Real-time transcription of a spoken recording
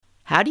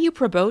How do you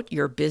promote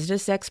your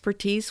business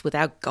expertise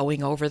without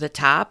going over the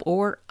top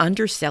or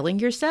underselling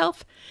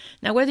yourself?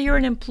 Now, whether you're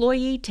an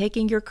employee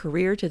taking your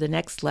career to the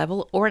next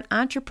level or an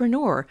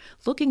entrepreneur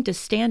looking to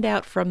stand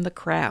out from the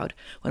crowd,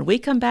 when we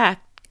come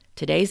back,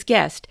 today's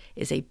guest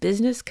is a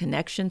business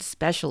connection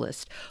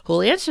specialist who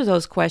will answer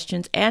those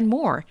questions and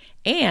more.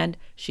 And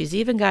she's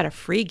even got a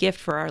free gift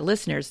for our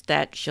listeners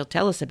that she'll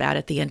tell us about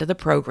at the end of the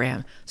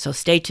program. So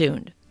stay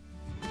tuned.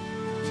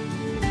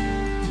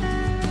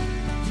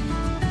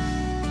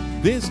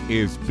 This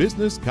is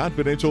Business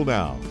Confidential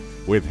Now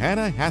with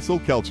Hannah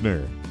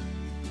Hassel-Kelchner,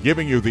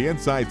 giving you the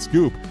inside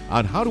scoop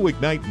on how to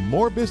ignite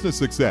more business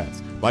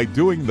success by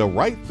doing the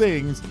right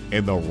things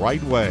in the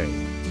right way.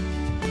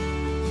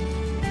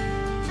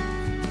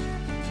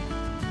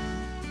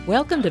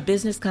 Welcome to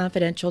Business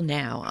Confidential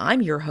Now.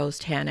 I'm your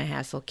host, Hannah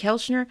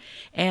Hassel-Kelchner,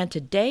 and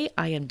today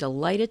I am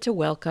delighted to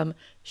welcome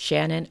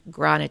Shannon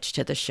Gronich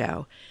to the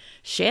show.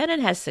 Shannon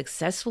has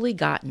successfully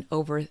gotten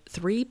over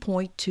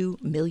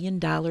 $3.2 million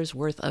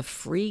worth of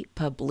free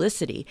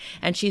publicity,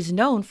 and she's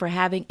known for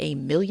having a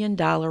 $1 million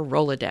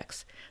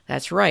Rolodex.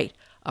 That's right,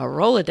 a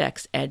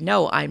Rolodex. And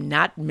no, I'm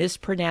not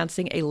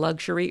mispronouncing a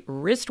luxury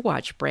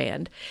wristwatch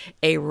brand.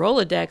 A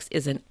Rolodex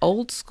is an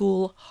old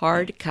school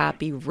hard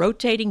copy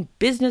rotating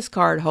business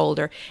card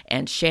holder,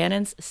 and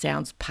Shannon's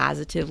sounds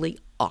positively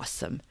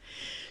awesome.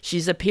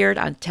 She's appeared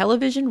on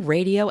television,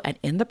 radio, and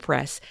in the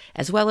press,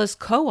 as well as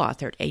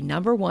co-authored a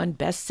 #1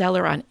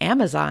 bestseller on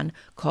Amazon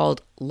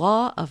called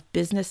Law of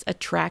Business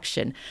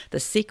Attraction, The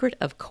Secret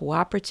of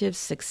Cooperative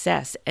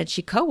Success. And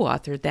she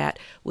co-authored that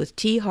with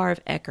T. Harv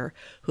Eker,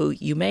 who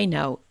you may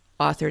know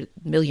authored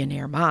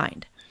Millionaire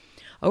Mind.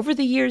 Over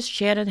the years,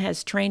 Shannon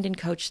has trained and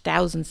coached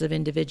thousands of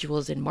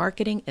individuals in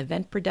marketing,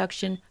 event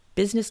production,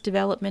 business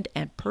development,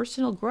 and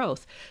personal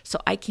growth. So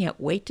I can't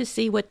wait to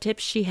see what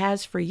tips she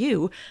has for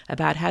you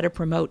about how to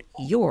promote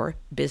your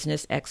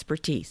business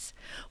expertise.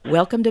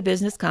 Welcome to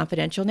Business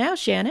Confidential Now,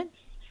 Shannon.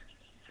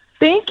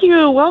 Thank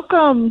you.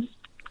 Welcome.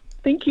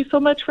 Thank you so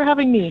much for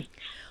having me.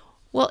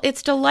 Well,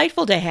 it's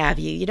delightful to have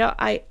you. You know,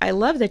 I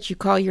love that you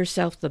call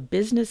yourself the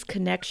Business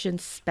Connection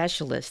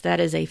Specialist. That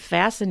is a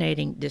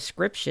fascinating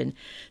description.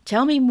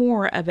 Tell me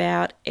more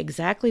about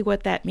exactly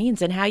what that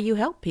means and how you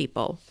help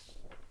people.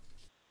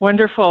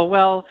 Wonderful.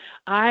 Well,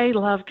 I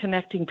love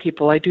connecting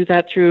people. I do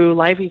that through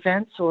live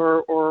events,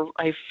 or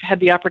I've had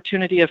the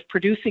opportunity of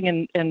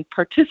producing and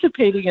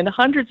participating in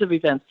hundreds of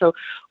events. So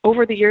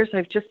over the years,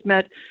 I've just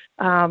met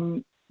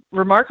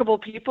remarkable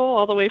people,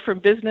 all the way from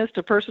business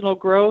to personal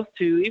growth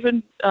to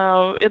even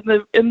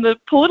in the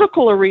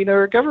political arena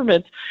or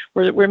government,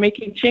 where we're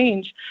making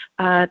change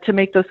to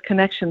make those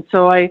connections.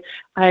 So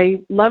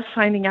I love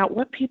finding out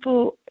what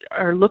people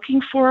are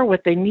looking for,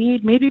 what they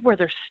need, maybe where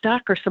they're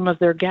stuck or some of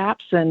their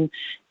gaps,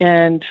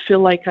 and feel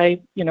like I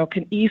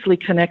can easily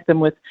connect them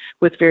with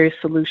various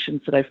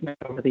solutions that I've met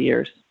over the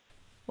years.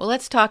 Well,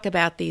 let's talk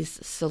about these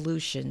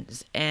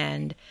solutions.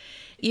 And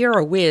you're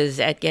a whiz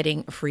at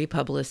getting free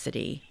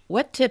publicity.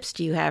 What tips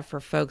do you have for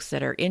folks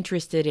that are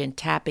interested in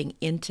tapping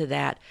into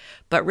that,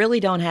 but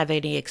really don't have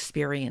any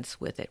experience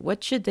with it?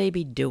 What should they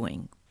be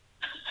doing?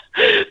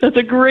 That's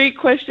a great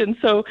question.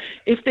 So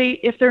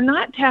if they're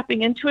not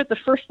tapping into it, the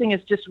first thing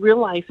is just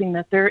realizing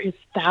that there is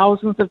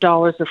thousands of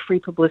dollars of free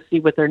publicity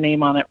with their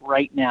name on it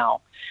right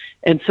now.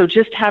 And so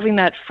just having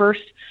that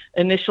first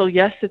initial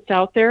yes, it's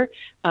out there,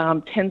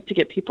 tends to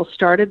get people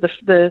started.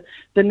 The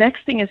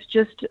next thing is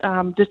just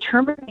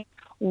determining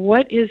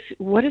what is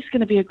going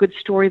to be a good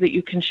story that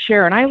you can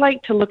share. And I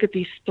like to look at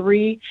these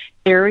three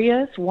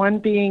areas, one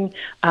being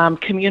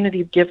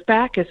community give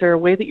back. Is there a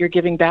way that you're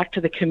giving back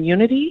to the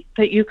community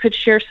that you could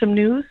share some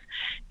news?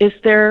 Is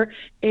there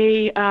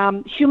a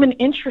human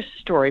interest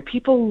story?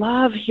 People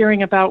love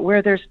hearing about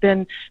where there's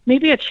been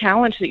maybe a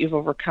challenge that you've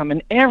overcome.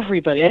 And I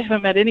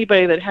haven't met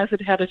anybody that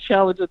hasn't had a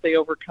challenge that they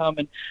overcome.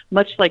 And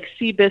much like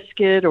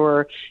Seabiscuit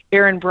or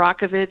Aaron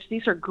Brockovich,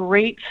 these are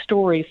great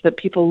stories that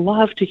people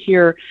love to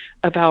hear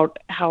about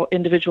how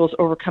individuals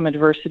overcome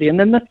adversity. And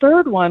then the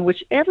third one,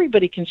 which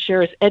everybody can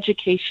share, is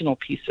educational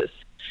pieces.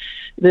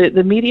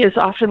 The media is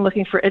often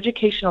looking for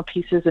educational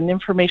pieces and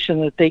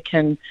information that they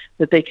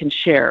can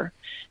share.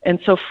 And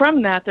so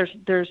from that,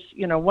 there's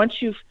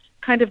once you've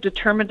kind of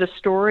determined a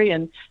story,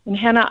 and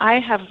Hannah,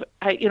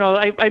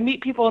 I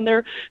meet people and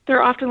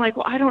they're often like,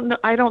 well,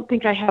 I don't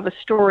think I have a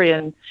story,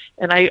 and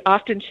I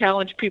often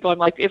challenge people. I'm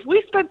like, if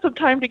we spent some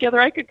time together,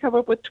 I could come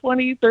up with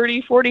 20,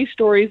 30, 40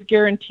 stories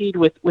guaranteed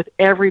with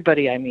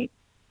everybody I meet.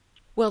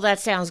 Well, that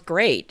sounds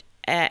great.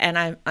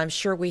 And I'm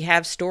sure we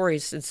have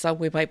stories, and some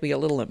we might be a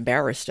little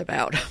embarrassed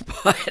about,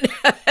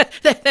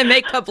 but they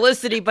make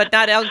publicity, but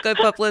not all good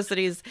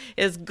publicity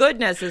is good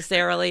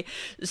necessarily.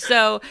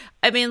 So,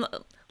 I'd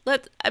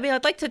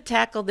like to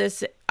tackle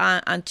this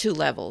on two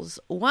levels.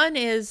 One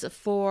is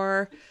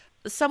for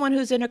someone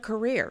who's in a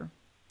career,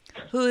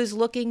 who is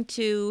looking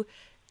to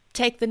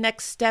take the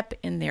next step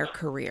in their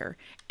career,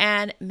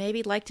 and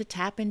maybe like to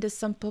tap into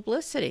some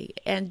publicity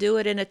and do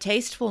it in a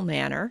tasteful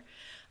manner.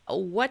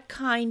 What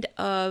kind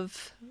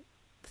of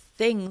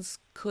things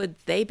could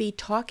they be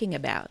talking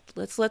about?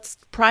 Let's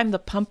prime the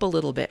pump a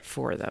little bit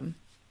for them.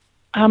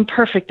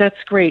 Perfect.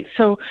 That's great.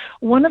 So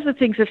one of the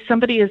things, if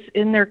somebody is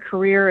in their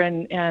career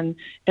and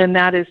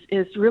that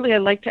is really, I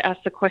like to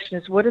ask the question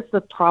is, what is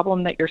the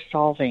problem that you're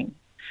solving?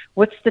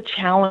 What's the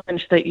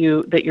challenge that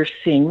you're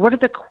seeing? What are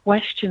the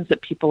questions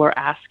that people are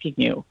asking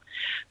you?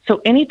 So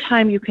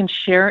anytime you can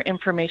share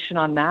information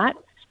on that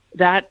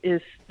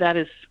is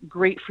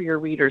great for your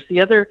readers. The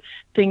other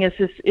thing is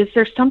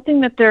there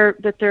something that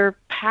they're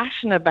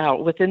passionate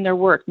about within their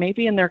work?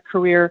 Maybe in their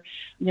career,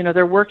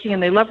 they're working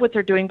and they love what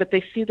they're doing, but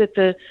they see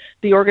that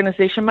the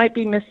organization might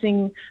be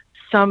missing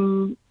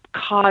some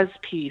cause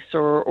piece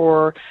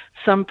or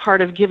some part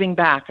of giving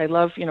back. I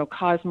love,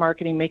 cause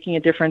marketing, making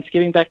a difference,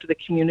 giving back to the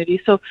community.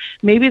 So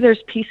maybe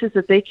there's pieces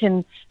that they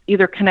can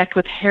either connect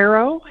with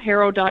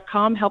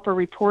Haro.com, help a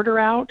reporter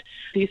out.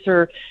 These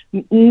are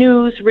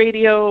news,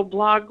 radio,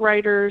 blog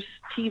writers,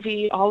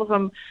 TV, all of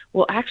them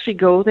will actually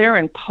go there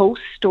and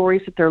post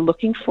stories that they're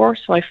looking for.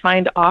 So I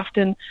find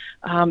often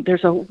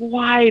there's a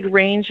wide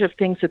range of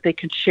things that they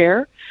could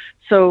share.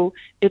 So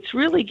it's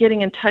really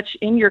getting in touch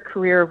in your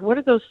career. What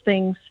are those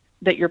things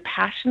that you're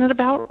passionate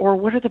about, or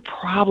what are the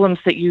problems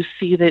that you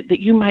see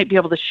that you might be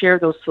able to share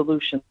those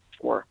solutions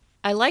for?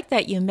 I like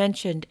that you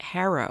mentioned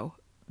Haro,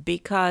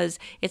 because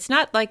it's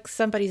not like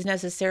somebody's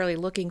necessarily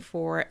looking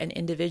for an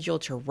individual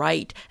to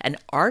write an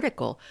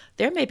article.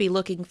 They may be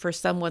looking for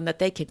someone that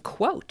they can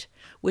quote,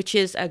 which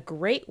is a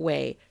great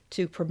way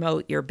to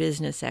promote your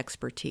business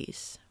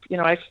expertise.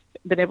 I've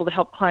been able to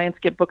help clients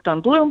get booked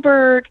on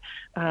Bloomberg,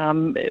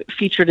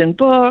 featured in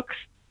books,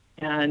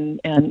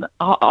 and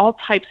all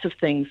types of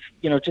things,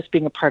 just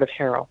being a part of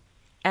Haro.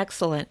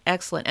 Excellent.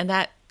 And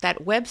that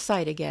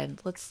website again,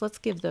 let's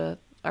give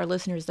our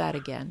listeners that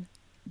again.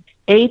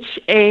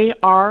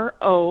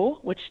 HARO,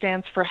 which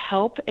stands for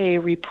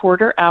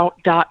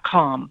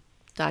helpareporterout.com.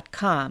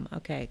 .com.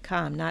 Okay,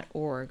 com, not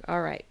org.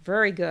 All right,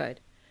 very good.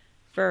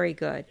 Very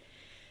good.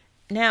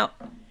 Now,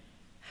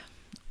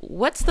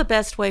 what's the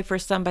best way for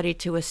somebody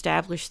to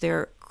establish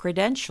their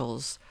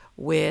credentials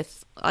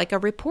with, like, a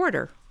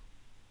reporter?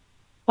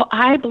 Well,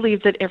 I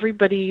believe that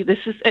everybody, and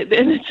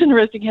it's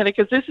interesting, Hannah,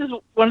 because this is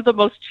one of the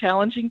most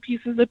challenging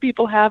pieces that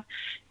people have,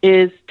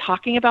 is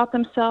talking about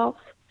themselves.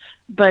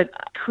 But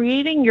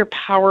creating your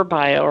power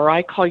bio, or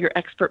I call your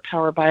expert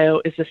power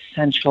bio, is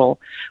essential.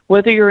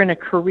 Whether you're in a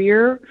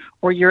career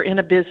or you're in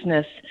a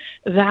business,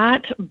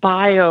 that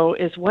bio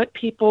is what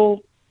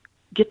people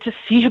get to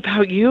see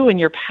about you and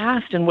your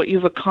past and what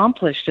you've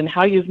accomplished and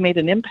how you've made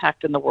an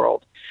impact in the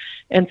world.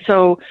 And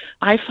so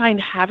I find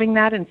having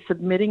that and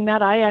submitting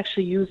that, I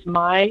actually use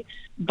my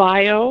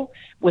bio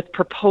with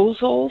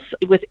proposals,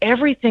 with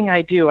everything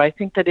I do. I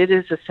think that it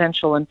is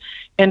essential.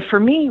 And for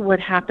me, what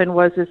happened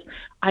was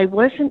I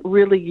wasn't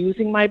really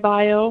using my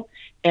bio.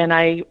 And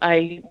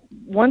I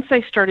once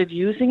I started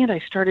using it, I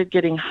started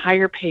getting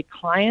higher paid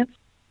clients.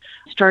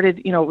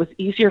 It was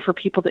easier for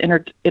people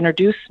to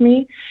introduce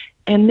me.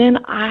 And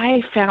then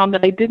I found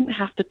that I didn't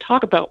have to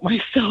talk about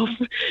myself.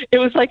 It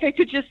was like I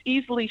could just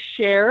easily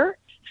share.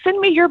 Send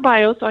me your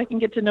bio so I can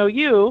get to know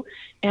you,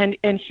 and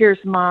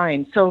here's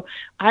mine. So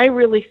I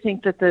really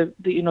think that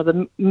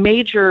the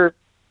major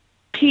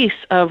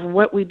piece of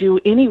what we do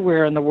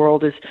anywhere in the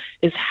world is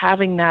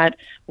having that,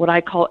 what I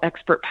call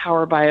expert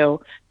power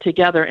bio,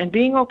 together, and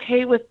being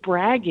okay with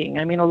bragging.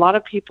 I mean, a lot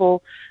of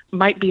people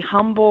might be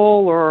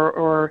humble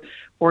or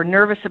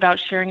nervous about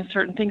sharing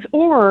certain things,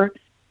 or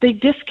they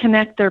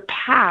disconnect their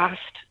past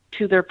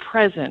to their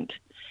present.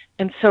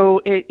 And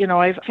so,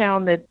 I've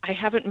found that I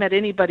haven't met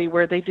anybody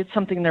where they did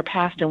something in their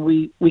past, and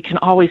we can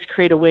always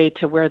create a way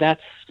to where that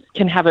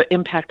can have an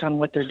impact on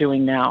what they're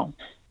doing now.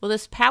 Well,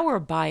 this power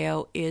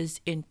bio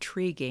is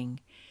intriguing.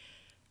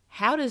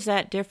 How does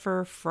that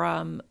differ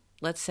from,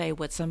 let's say,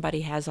 what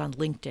somebody has on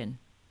LinkedIn?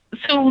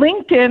 So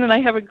LinkedIn, and I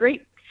have a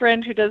great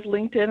friend who does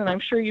LinkedIn, and I'm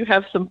sure you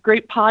have some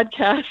great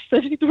podcasts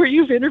where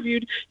you've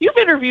interviewed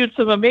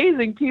some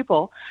amazing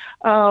people.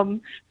 So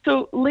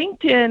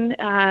LinkedIn,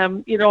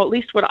 at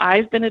least what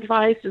I've been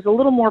advised, is a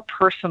little more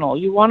personal.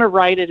 You want to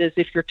write it as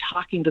if you're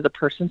talking to the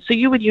person. So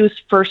you would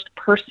use first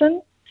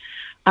person.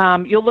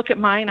 You'll look at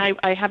mine.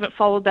 I haven't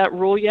followed that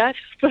rule yet,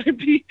 but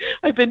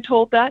I've been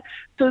told that.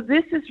 So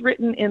this is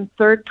written in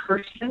third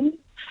person.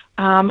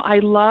 I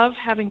love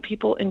having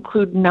people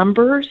include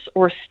numbers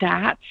or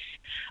stats.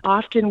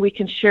 Often we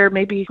can share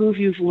maybe who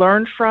you've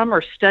learned from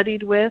or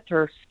studied with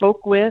or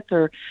spoke with,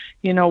 or,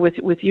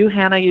 with you,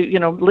 Hannah,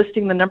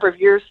 listing the number of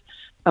years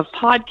of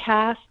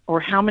podcasts or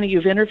how many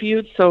you've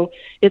interviewed. So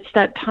it's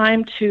that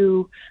time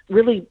to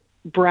really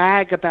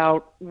brag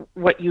about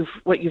what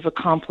you've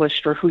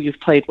accomplished or who you've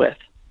played with.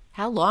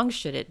 How long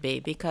should it be?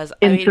 Because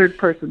third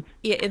person.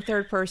 Yeah, in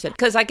third person.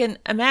 Because I can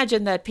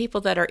imagine that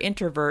people that are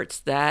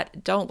introverts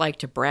that don't like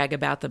to brag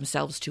about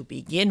themselves to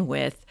begin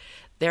with,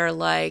 they're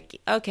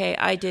like, okay,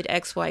 I did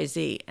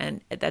XYZ,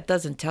 and that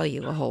doesn't tell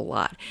you a whole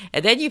lot.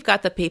 And then you've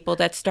got the people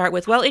that start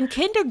with, well, in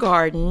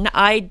kindergarten,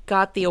 I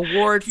got the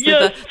award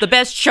for the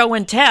best show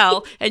and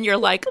tell, and you're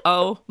like,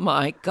 oh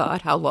my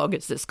God, how long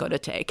is this going to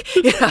take?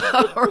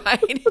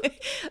 Right?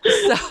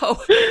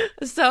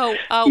 So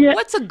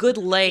what's a good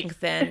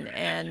length?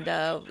 And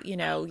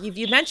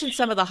you mentioned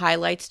some of the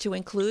highlights to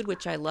include,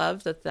 which I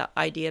love, the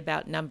idea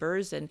about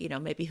numbers and,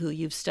 maybe who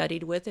you've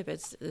studied with. If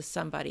it's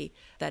somebody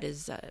that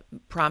is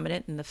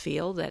prominent in the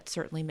field, that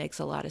certainly makes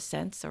a lot of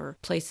sense, or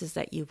places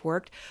that you've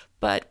worked.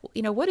 But,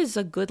 what is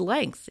a good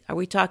length? Are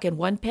we talking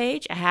 1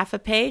 page, a half a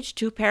page,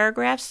 2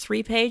 paragraphs,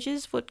 3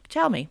 pages?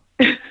 Tell me.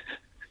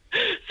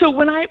 So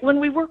when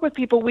we work with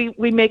people,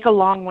 we make a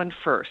long one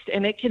first,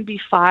 and it can be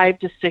 5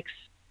 to 6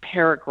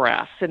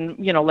 paragraphs. And,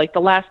 like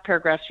the last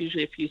paragraph's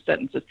usually a few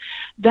sentences.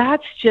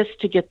 That's just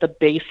to get the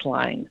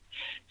baseline.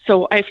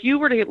 So if you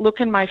were to look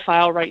in my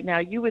file right now,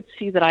 you would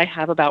see that I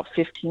have about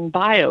 15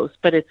 bios,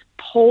 but it's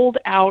pulled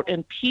out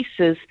in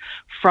pieces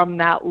from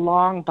that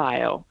long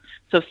bio.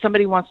 So if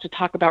somebody wants to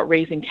talk about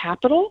raising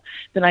capital,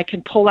 then I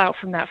can pull out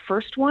from that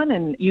first one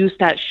and use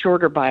that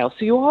shorter bio.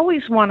 So you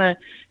always want to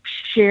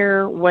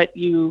share what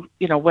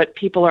what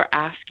people are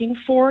asking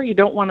for. You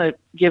don't want to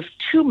give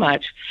too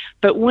much.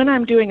 But when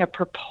I'm doing a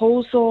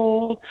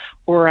proposal,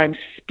 or I'm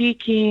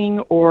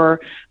speaking,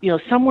 or,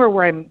 somewhere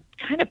where I'm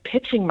kind of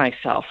pitching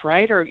myself,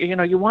 right? Or,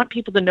 you want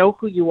people to know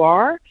who you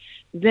are,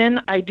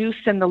 then I do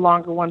send the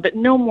longer one, but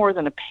no more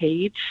than a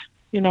page.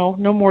 No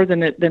more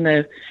than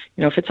a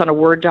if it's on a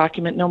Word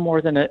document, no more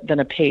than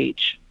a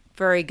page.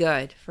 Very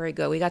good. Very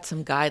good. We got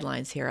some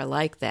guidelines here. I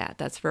like that.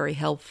 That's very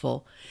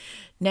helpful.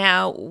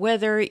 Now,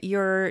 whether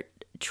you're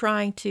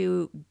trying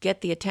to get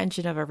the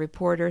attention of a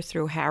reporter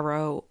through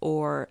Harrow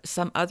or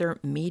some other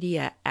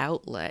media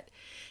outlet,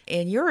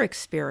 in your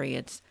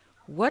experience,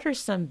 what are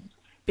some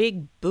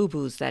big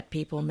boo-boos that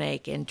people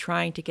make in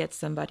trying to get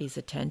somebody's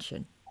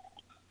attention?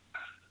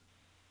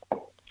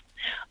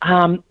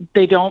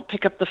 They don't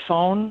pick up the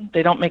phone.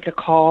 They don't make a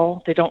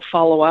call. They don't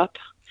follow up.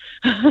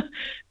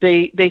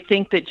 They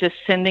think that just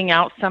sending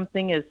out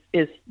something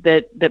is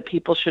that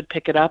people should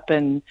pick it up,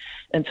 and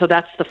so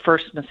that's the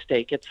first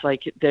mistake. It's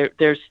like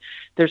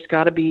there's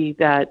got to be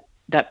that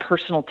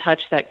personal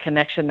touch, that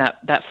connection,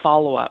 that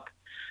follow up.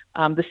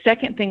 The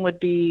second thing would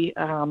be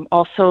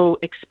also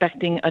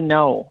expecting a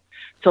no.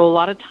 So a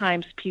lot of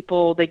times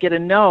people, they get a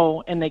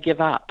no and they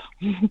give up.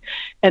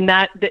 And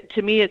that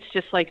to me, it's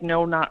just like,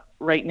 no, not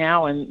right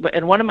now.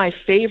 And one of my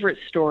favorite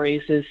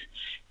stories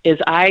is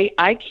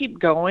I keep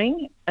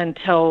going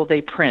until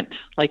they print.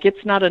 Like,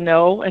 it's not a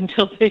no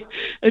until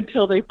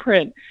they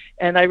print.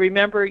 And I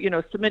remember,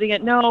 submitting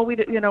it. No,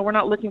 we're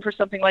not looking for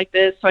something like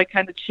this. So I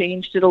kind of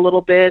changed it a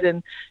little bit,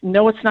 and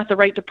no, it's not the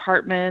right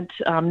department.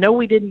 No,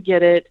 we didn't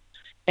get it.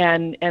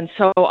 And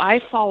so I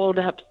followed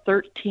up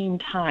 13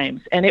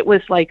 times, and it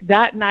was like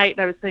that night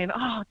I was saying,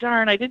 oh,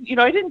 darn, I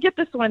didn't get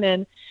this one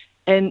in.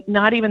 And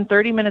not even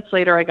 30 minutes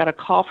later, I got a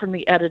call from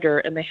the editor,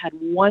 and they had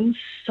one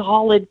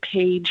solid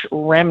page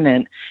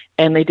remnant,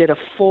 and they did a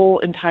full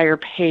entire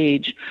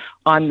page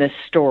on this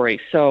story.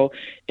 So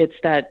it's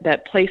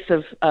that place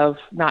of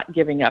not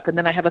giving up. And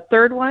then I have a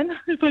third one,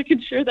 if I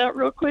can share that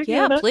real quick.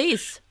 Yeah, Anna.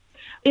 Please.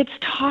 It's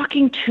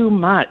talking too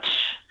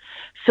much.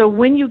 So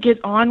when you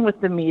get on with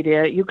the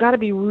media, you've got to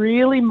be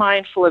really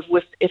mindful of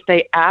if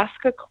they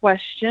ask a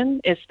question,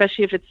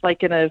 especially if it's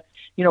like in a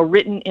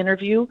written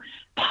interview,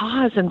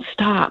 pause and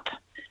stop.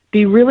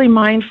 Be really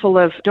mindful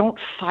of, don't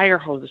fire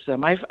hose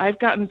them. I've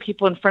gotten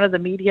people in front of the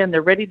media and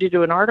they're ready to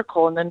do an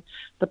article, and then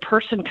the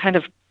person kind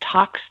of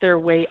talks their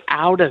way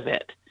out of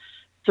it.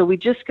 So we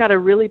just got to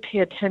really pay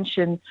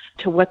attention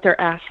to what they're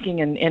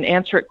asking and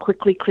answer it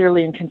quickly,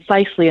 clearly, and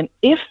concisely. And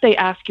if they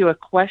ask you a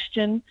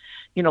question,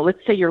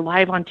 let's say you're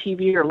live on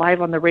TV or live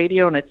on the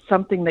radio, and it's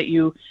something that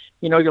you're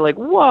like,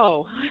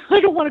 whoa, I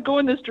don't want to go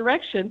in this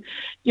direction.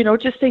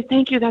 Just say,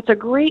 thank you. That's a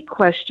great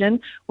question.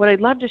 What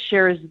I'd love to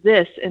share is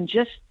this, and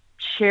just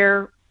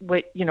share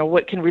what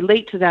can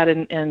relate to that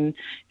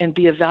and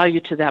be of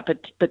value to that,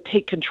 but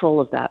take control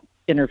of that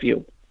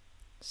interview.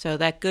 So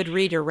that good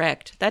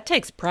redirect, that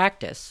takes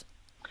practice.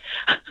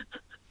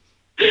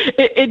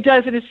 It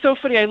does, and it's so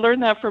funny. I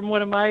learned that from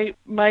one of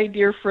my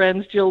dear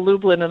friends, Jill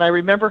Lublin, and I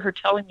remember her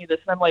telling me this,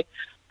 and I'm like,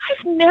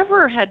 I've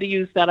never had to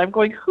use that. I'm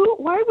going,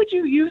 why would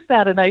you use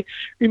that? And I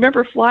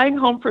remember flying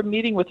home from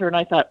meeting with her, and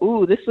I thought,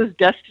 ooh, this was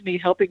destiny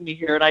helping me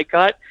here. And I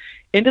got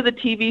into the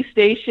TV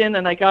station,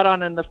 and I got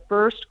on, and the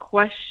first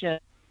question,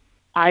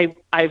 I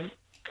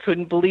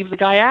couldn't believe the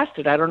guy asked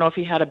it. I don't know if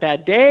he had a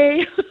bad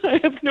day. I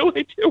have no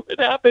idea what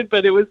happened,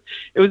 but it was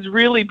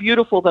really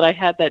beautiful that I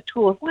had that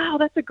tool of, wow,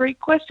 that's a great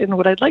question.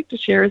 What I'd like to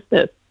share is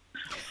this.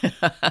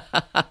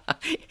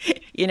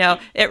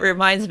 It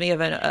reminds me of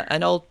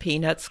an old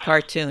Peanuts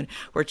cartoon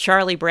where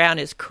Charlie Brown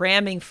is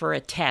cramming for a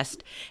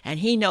test, and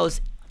he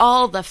knows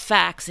all the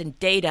facts and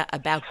data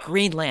about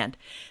Greenland.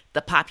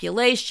 The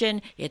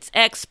population, its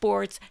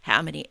exports,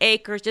 how many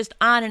acres, just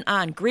on and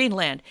on.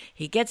 Greenland.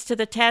 He gets to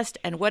the test,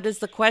 and what is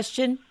the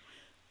question?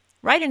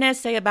 Write an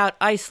essay about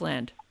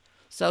Iceland.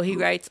 So he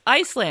writes,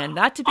 Iceland,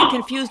 not to be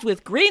confused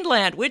with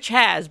Greenland, which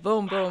has,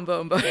 boom, boom,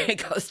 boom, boom.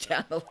 It goes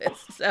down the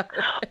list. So.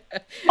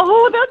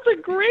 Oh, that's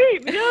a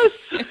great, yes.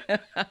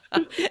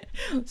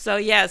 So,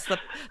 yes,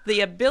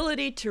 the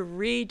ability to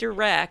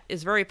redirect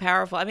is very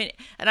powerful. I mean,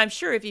 and I'm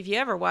sure if you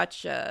ever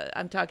watch,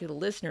 I'm talking to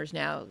listeners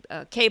now,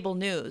 cable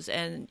news,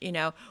 and,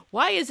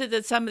 why is it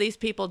that some of these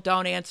people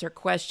don't answer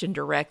question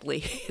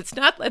directly? It's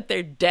not that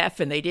they're deaf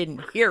and they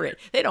didn't hear it.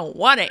 They don't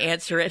want to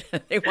answer it.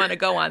 They want to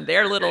go on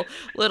their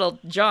little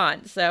John.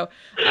 So,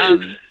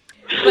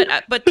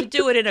 but to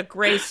do it in a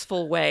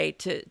graceful way,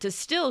 to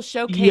still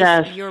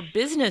showcase your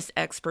business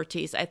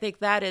expertise, I think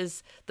that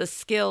is the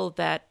skill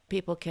that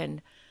people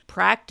can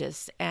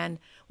practice. And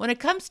when it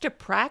comes to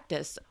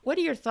practice, what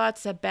are your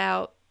thoughts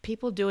about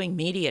people doing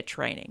media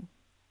training?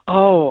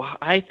 Oh,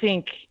 I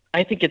think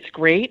it's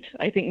great.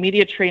 I think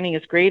media training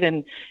is great,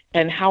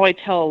 and how I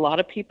tell a lot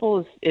of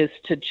people is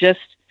to just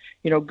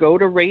go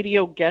to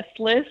radio guest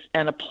list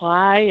and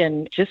apply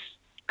and just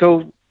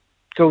go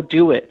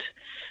do it.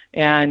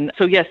 And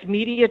so, yes,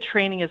 media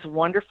training is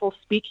wonderful.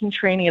 Speaking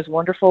training is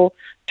wonderful.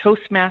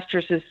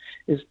 Toastmasters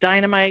is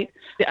dynamite.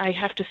 I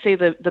have to say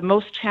the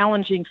most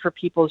challenging for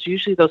people is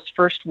usually those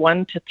first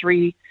 1 to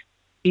 3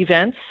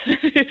 events,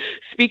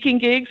 speaking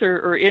gigs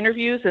or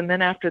interviews. And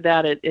then after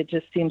that, it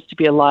just seems to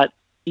be a lot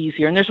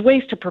easier. And there's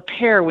ways to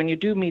prepare when you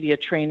do media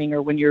training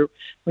or when you're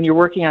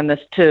working on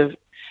this to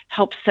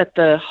help set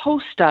the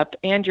host up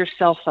and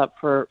yourself up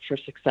for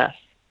success.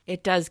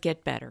 It does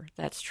get better.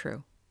 That's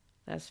true.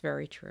 That's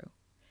very true.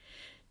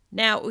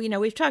 Now,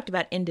 we've talked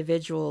about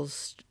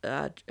individuals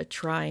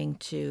trying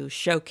to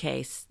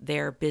showcase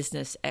their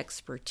business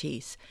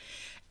expertise.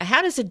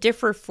 How does it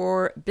differ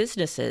for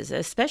businesses,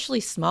 especially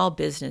small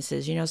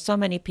businesses? So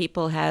many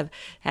people have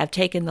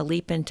taken the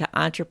leap into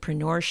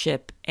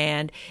entrepreneurship,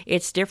 and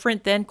it's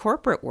different than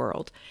corporate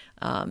world.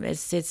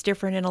 It's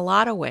different in a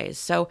lot of ways.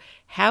 So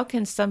how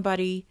can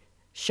somebody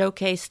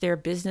showcase their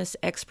business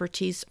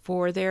expertise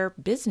for their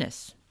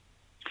business?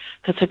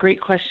 That's a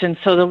great question.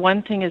 So the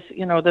one thing is,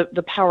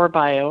 the Power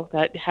Bio,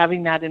 that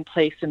having that in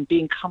place and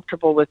being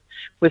comfortable with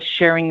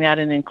sharing that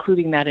and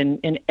including that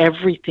in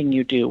everything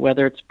you do,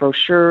 whether it's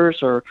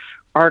brochures or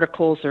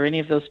articles or any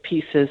of those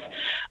pieces.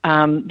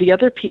 The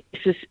other piece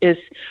is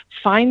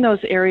find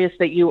those areas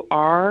that you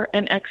are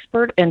an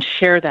expert and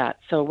share that.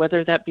 So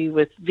whether that be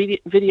with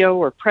video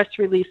or press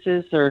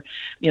releases or,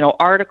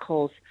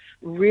 articles,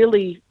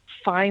 really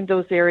find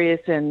those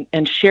areas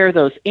and share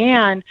those.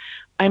 And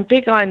I'm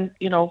big on,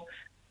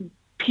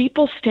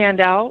 people stand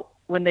out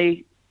when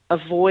they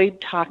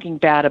avoid talking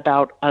bad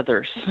about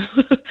others.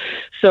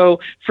 So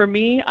for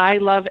me, I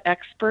love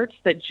experts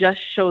that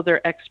just show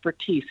their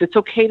expertise. It's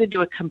okay to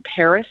do a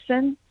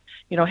comparison.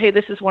 Hey,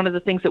 this is one of the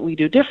things that we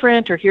do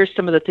different, or here's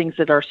some of the things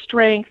that are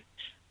strength,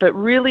 but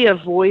really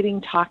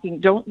avoiding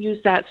don't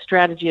use that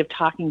strategy of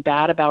talking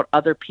bad about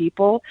other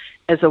people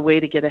as a way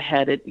to get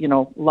ahead.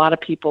 A lot of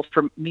people,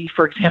 for me,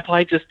 for example,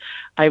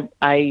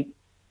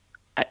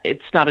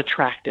 it's not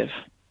attractive.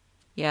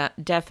 Yeah,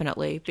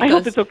 definitely. I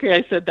hope it's okay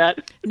I said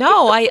that.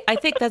 No, I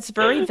think that's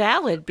very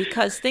valid,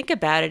 because think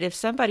about it. If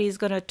somebody's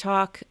going to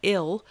talk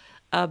ill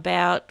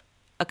about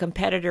a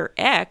competitor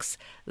X,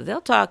 they'll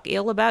talk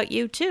ill about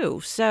you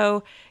too.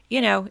 So,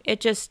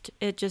 it just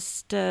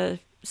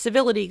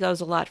civility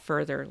goes a lot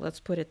further. Let's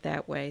put it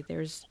that way.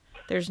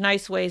 There's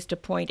nice ways to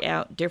point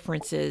out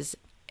differences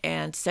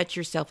and set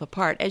yourself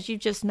apart, as you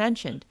just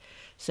mentioned.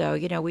 So,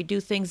 we do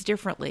things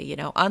differently.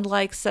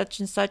 Unlike such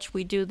and such,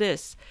 we do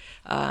this,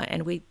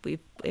 and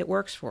it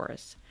works for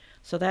us.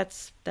 So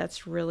that's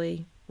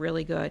really,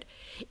 really good.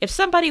 If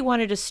somebody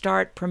wanted to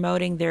start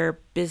promoting their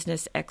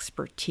business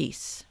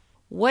expertise,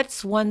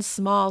 what's one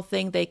small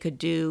thing they could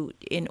do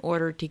in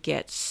order to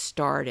get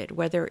started?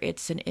 Whether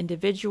it's an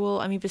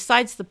individual,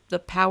 besides the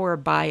Power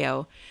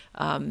Bio,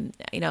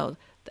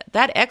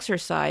 that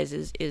exercise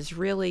is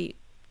really.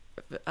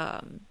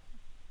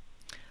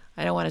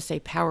 I don't want to say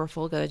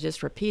powerful because I'm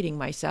just repeating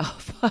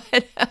myself,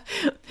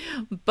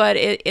 but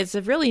it's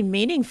a really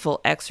meaningful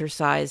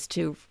exercise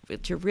to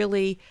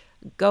really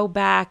go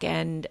back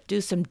and do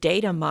some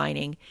data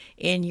mining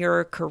in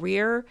your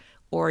career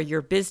or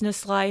your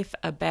business life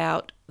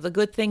about the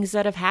good things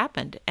that have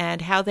happened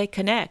and how they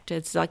connect.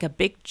 It's like a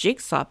big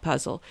jigsaw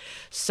puzzle.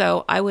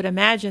 So I would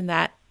imagine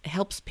that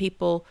helps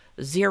people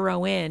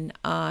zero in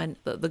on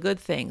the good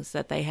things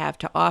that they have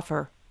to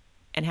offer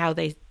and how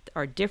they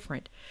are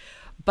different.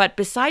 But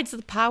besides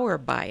the Power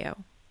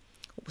Bio,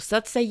 so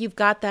let's say you've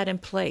got that in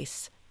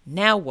place.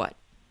 Now what?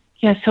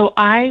 Yeah, so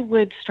I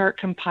would start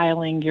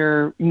compiling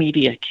your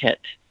media kit.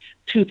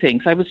 2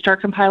 things. I would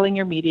start compiling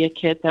your media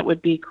kit. That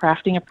would be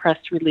crafting a press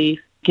release,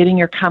 getting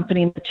your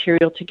company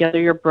material together,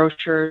 your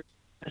brochures,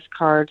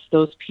 cards,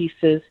 those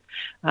pieces.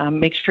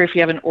 Make sure if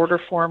you have an order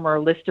form or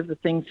a list of the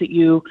things that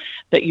you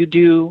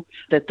do,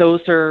 that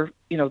those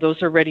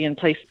are ready in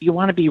place. You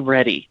want to be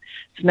ready.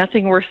 It's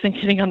nothing worse than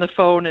getting on the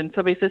phone and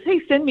somebody says,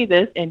 hey, send me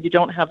this, and you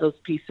don't have those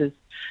pieces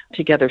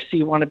together. So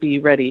you want to be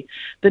ready.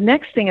 The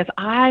next thing is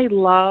I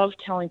love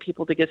telling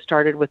people to get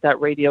started with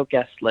that radio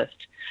guest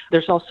list.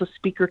 There's also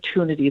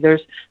Speakertunity.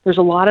 There's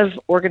a lot of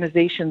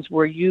organizations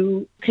where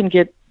you can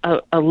get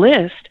a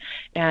list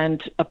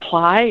and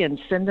apply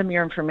and send them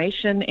your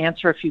information,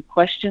 answer a few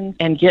questions,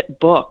 and get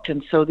booked.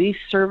 And so these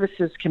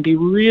services can be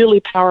really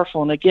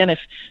powerful. And again, if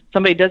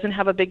somebody doesn't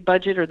have a big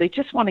budget or they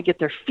just want to get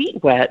their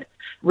feet wet,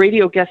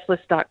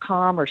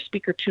 radioguestlist.com or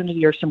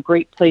Speakertunity are some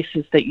great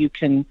places that you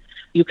can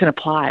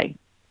apply.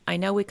 I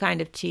know we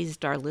kind of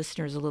teased our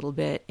listeners a little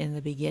bit in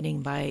the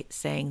beginning by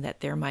saying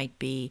that there might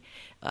be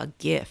a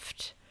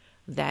gift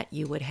that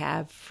you would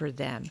have for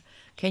them.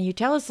 Can you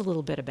tell us a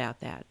little bit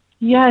about that?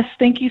 Yes,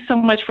 thank you so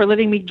much for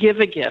letting me give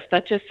a gift.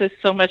 That just says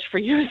so much for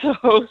you as a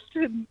host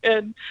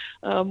and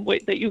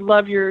that you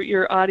love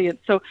your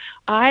audience. So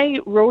I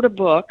wrote a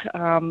book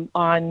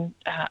on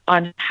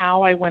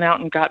how I went out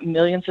and got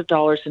millions of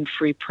dollars in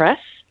free press,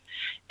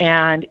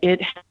 and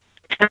it has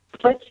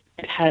templates.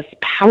 It has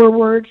power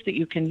words that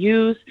you can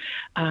use.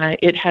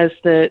 It has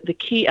the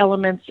key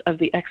elements of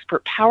the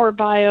expert power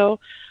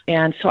bio.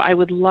 And so I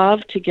would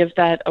love to give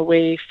that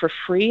away for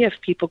free.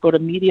 If people go to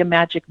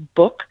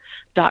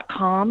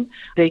MediaMagicBook.com,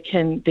 they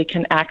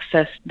can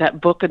access that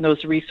book and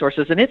those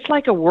resources. And it's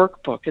like a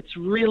workbook. It's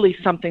really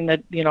something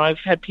that, I've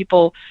had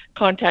people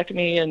contact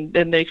me and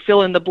they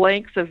fill in the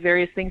blanks of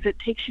various things. It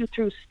takes you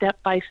through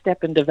step by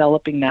step in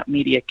developing that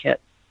media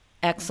kit.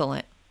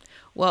 Excellent.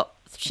 Well,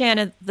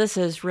 Shannon, this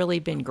has really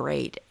been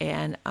great.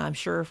 And I'm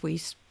sure if we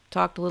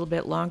talked a little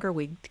bit longer,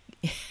 we'd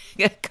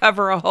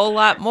cover a whole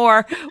lot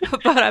more,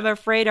 but I'm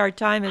afraid our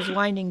time is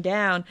winding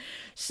down.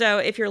 So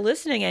if you're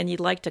listening and you'd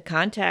like to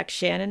contact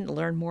Shannon,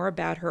 learn more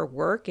about her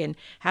work and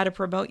how to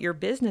promote your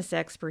business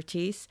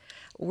expertise,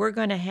 we're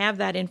going to have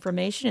that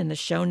information in the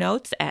show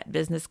notes at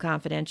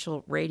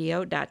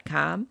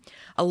businessconfidentialradio.com,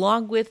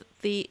 along with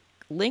the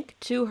link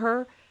to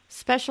her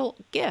special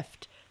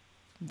gift,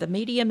 the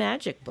Media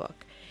Magic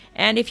Book.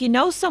 And if you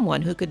know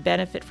someone who could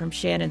benefit from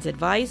Shannon's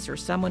advice or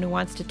someone who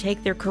wants to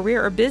take their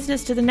career or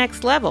business to the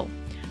next level,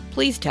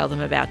 please tell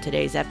them about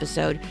today's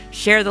episode,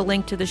 share the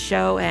link to the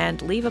show,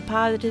 and leave a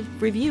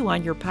positive review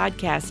on your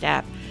podcast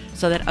app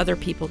so that other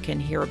people can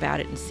hear about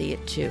it and see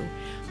it too.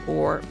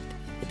 Or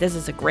this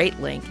is a great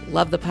link,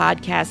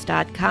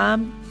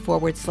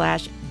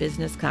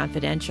 lovethepodcast.com/Business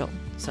Confidential.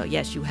 So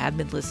yes, you have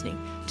been listening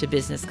to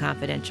Business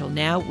Confidential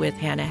now with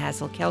Hannah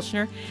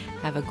Hassel-Kelchner.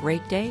 Have a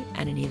great day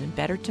and an even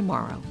better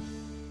tomorrow.